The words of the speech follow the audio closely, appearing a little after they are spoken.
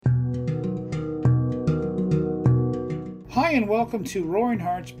Hi, and welcome to Roaring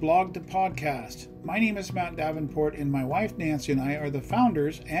Hearts Blog to Podcast. My name is Matt Davenport, and my wife Nancy and I are the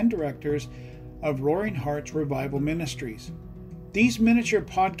founders and directors of Roaring Hearts Revival Ministries. These miniature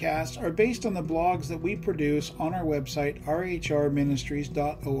podcasts are based on the blogs that we produce on our website,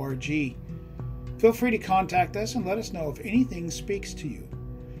 rhrministries.org. Feel free to contact us and let us know if anything speaks to you.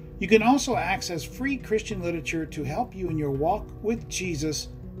 You can also access free Christian literature to help you in your walk with Jesus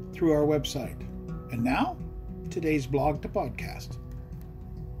through our website. And now, today's blog to podcast.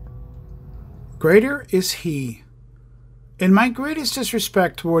 Greater is He. In my greatest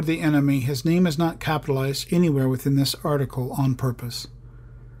disrespect toward the enemy, his name is not capitalized anywhere within this article on purpose.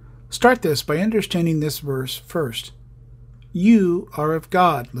 Start this by understanding this verse first. You are of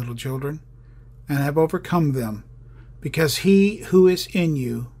God, little children, and have overcome them, because he who is in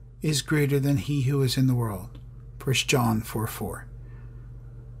you is greater than he who is in the world. 1 John 4:4.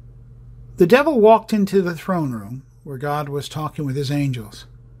 The devil walked into the throne room where God was talking with his angels.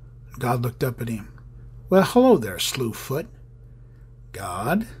 God looked up at him. Well, hello there, slewfoot.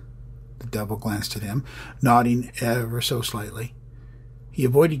 God? The devil glanced at him, nodding ever so slightly. He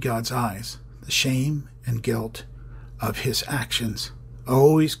avoided God's eyes. The shame and guilt of his actions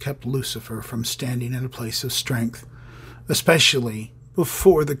always kept Lucifer from standing in a place of strength, especially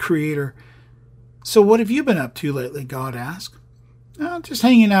before the Creator. So what have you been up to lately? God asked. Oh, just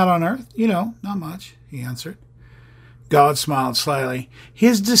hanging out on earth. Not much, he answered. God smiled slyly,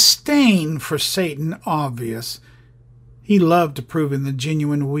 his disdain for Satan obvious. He loved proving the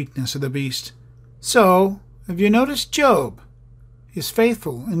genuine weakness of the beast. So, have you noticed Job? He's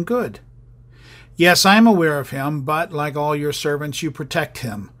faithful and good. Yes, I am aware of him, but like all your servants, you protect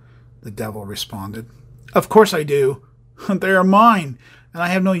him, the devil responded. Of course I do. They are mine, and I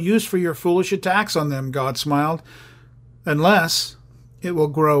have no use for your foolish attacks on them, God smiled, unless it will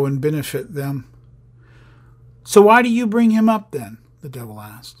grow and benefit them. So why do you bring him up then? The devil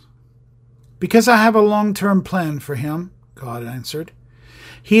asked. Because I have a long-term plan for him, God answered.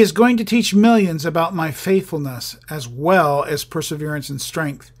 He is going to teach millions about my faithfulness as well as perseverance and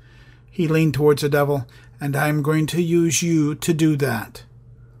strength. He leaned towards the devil, and I am going to use you to do that.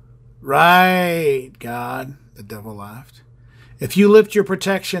 Right, God, the devil laughed. If you lift your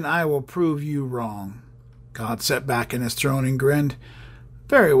protection, I will prove you wrong. God sat back in his throne and grinned.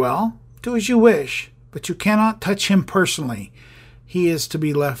 Very well, do as you wish, but you cannot touch him personally. He is to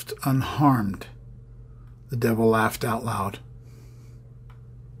be left unharmed. The devil laughed out loud.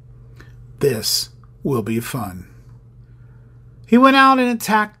 This will be fun. He went out and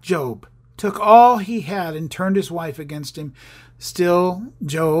attacked Job, took all he had and turned his wife against him. Still,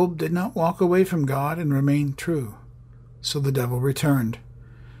 Job did not walk away from God and remain true. So the devil returned.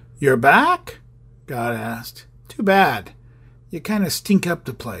 You're back? God asked. Too bad. You kind of stink up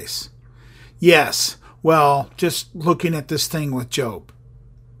the place. Yes, well, just looking at this thing with Job.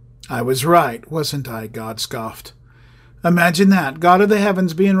 I was right, wasn't I? God scoffed. Imagine that, God of the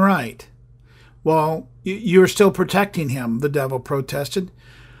heavens being right. Well, you're still protecting him, the devil protested.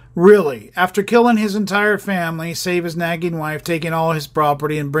 Really, after killing his entire family, save his nagging wife, taking all his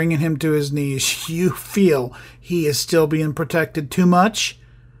property, and bringing him to his knees, you feel he is still being protected too much?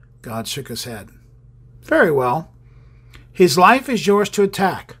 God shook his head. Very well. His life is yours to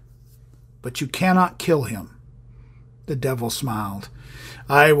attack, but you cannot kill him. The devil smiled.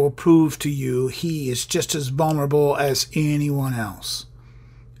 I will prove to you he is just as vulnerable as anyone else.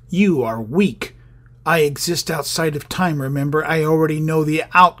 You are weak. I exist outside of time, remember? I already know the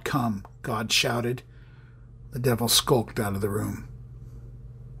outcome, God shouted. The devil skulked out of the room.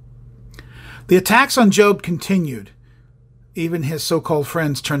 The attacks on Job continued. Even his so-called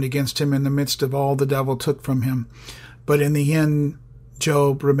friends turned against him in the midst of all the devil took from him. But in the end,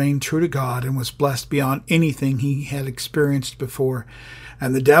 Job remained true to God and was blessed beyond anything he had experienced before.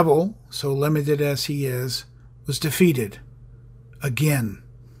 And the devil, so limited as he is, was defeated. Again.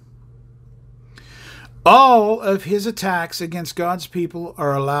 All of his attacks against God's people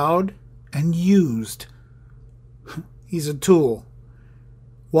are allowed and used. He's a tool.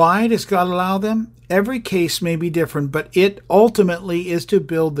 Why does God allow them? Every case may be different, but it ultimately is to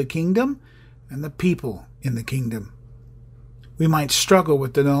build the kingdom and the people in the kingdom. We might struggle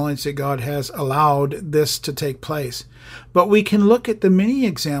with the knowledge that God has allowed this to take place, but we can look at the many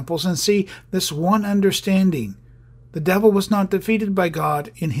examples and see this one understanding. The devil was not defeated by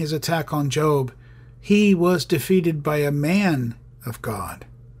God in his attack on Job. He was defeated by a man of God.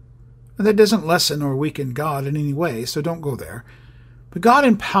 That doesn't lessen or weaken God in any way, so don't go there. But God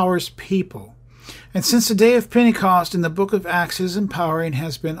empowers people. And since the day of Pentecost in the book of Acts, his empowering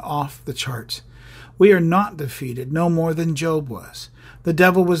has been off the charts. We are not defeated, no more than Job was. The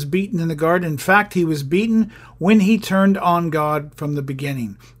devil was beaten in the garden. In fact, he was beaten when he turned on God from the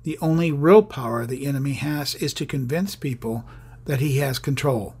beginning. The only real power the enemy has is to convince people that he has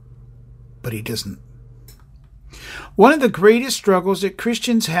control, but he doesn't. One of the greatest struggles that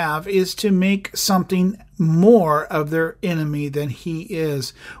Christians have is to make something more of their enemy than he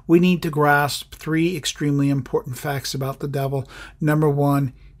is. We need to grasp three extremely important facts about the devil. Number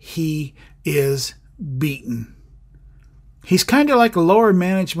one, he is beaten. He's kind of like a lower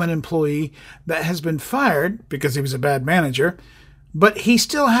management employee that has been fired because he was a bad manager, but he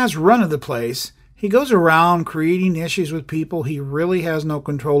still has run of the place. He goes around creating issues with people he really has no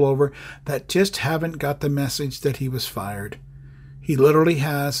control over that just haven't got the message that he was fired. He literally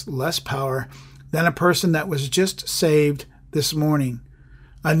has less power than a person that was just saved this morning.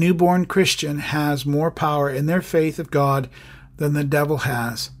 A newborn Christian has more power in their faith of God than the devil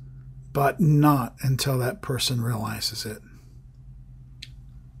has, but not until that person realizes it.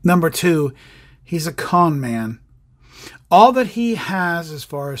 Number two, he's a con man. All that he has as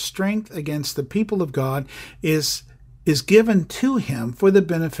far as strength against the people of God is given to him for the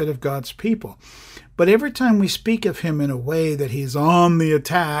benefit of God's people. But every time we speak of him in a way that he's on the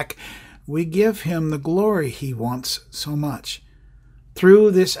attack, we give him the glory he wants so much.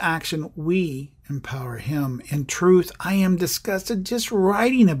 Through this action, we empower him. In truth, I am disgusted just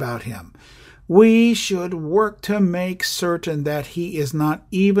writing about him. We should work to make certain that he is not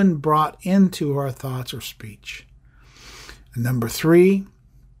even brought into our thoughts or speech. And number three,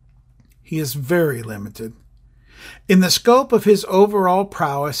 he is very limited. In the scope of his overall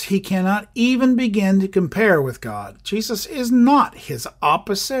prowess, he cannot even begin to compare with God. Jesus is not his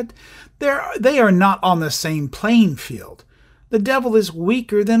opposite. They are not on the same playing field. The devil is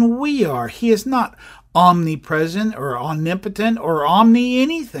weaker than we are. He is not omnipresent or omnipotent or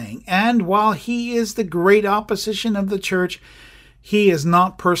omni-anything. And while he is the great opposition of the church, he is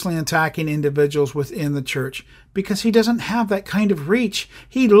not personally attacking individuals within the church because he doesn't have that kind of reach.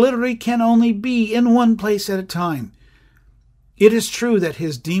 He literally can only be in one place at a time. It is true that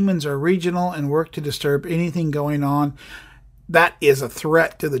his demons are regional and work to disturb anything going on that is a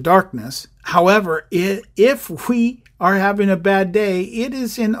threat to the darkness. However, if we are having a bad day, it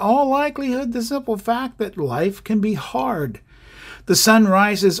is in all likelihood the simple fact that life can be hard. The sun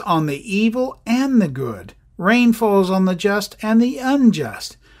rises on the evil and the good. Rain falls on the just and the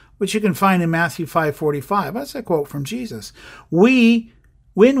unjust, which you can find in Matthew 5:45. That's a quote from Jesus.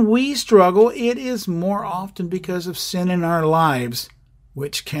 When we struggle, it is more often because of sin in our lives,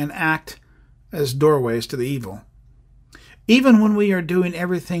 which can act as doorways to the evil. Even when we are doing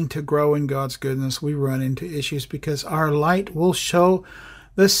everything to grow in God's goodness, we run into issues because our light will show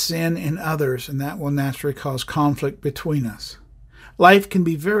the sin in others, and that will naturally cause conflict between us. Life can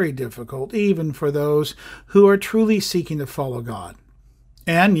be very difficult, even for those who are truly seeking to follow God.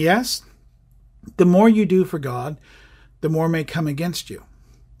 And yes, the more you do for God, the more may come against you.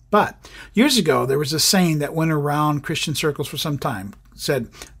 But years ago, there was a saying that went around Christian circles for some time. It said,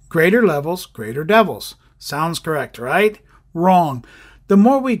 greater levels, greater devils. Sounds correct, right? Wrong. The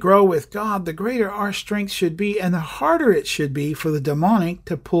more we grow with God, the greater our strength should be, and the harder it should be for the demonic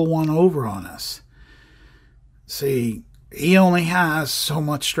to pull one over on us. See, he only has so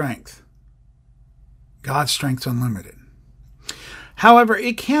much strength. God's strength's unlimited. However,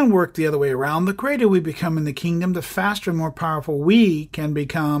 it can work the other way around. The greater we become in the kingdom, the faster and more powerful we can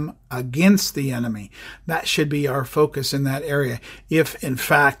become against the enemy. That should be our focus in that area, if in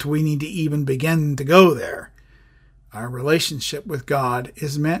fact we need to even begin to go there. Our relationship with God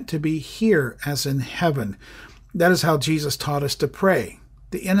is meant to be here as in heaven. That is how Jesus taught us to pray.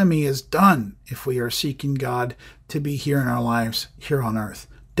 The enemy is done if we are seeking God to be here in our lives, here on earth.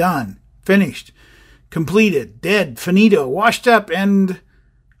 Done. Finished. Completed. Dead. Finito. Washed up and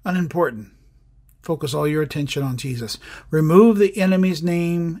unimportant. Focus all your attention on Jesus. Remove the enemy's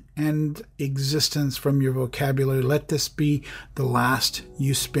name and existence from your vocabulary. Let this be the last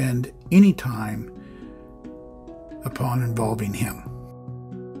you spend any time upon involving him.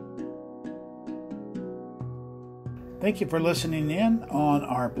 Thank you for listening in on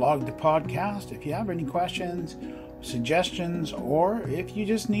our blog to podcast. If you have any questions, suggestions, or if you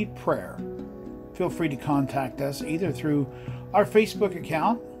just need prayer, feel free to contact us either through our Facebook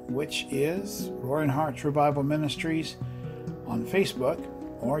account, which is Roaring Hearts Revival Ministries on Facebook,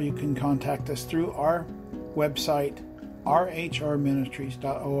 or you can contact us through our website,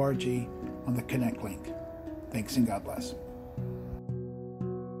 rhrministries.org, on the Connect link. Thanks and God bless.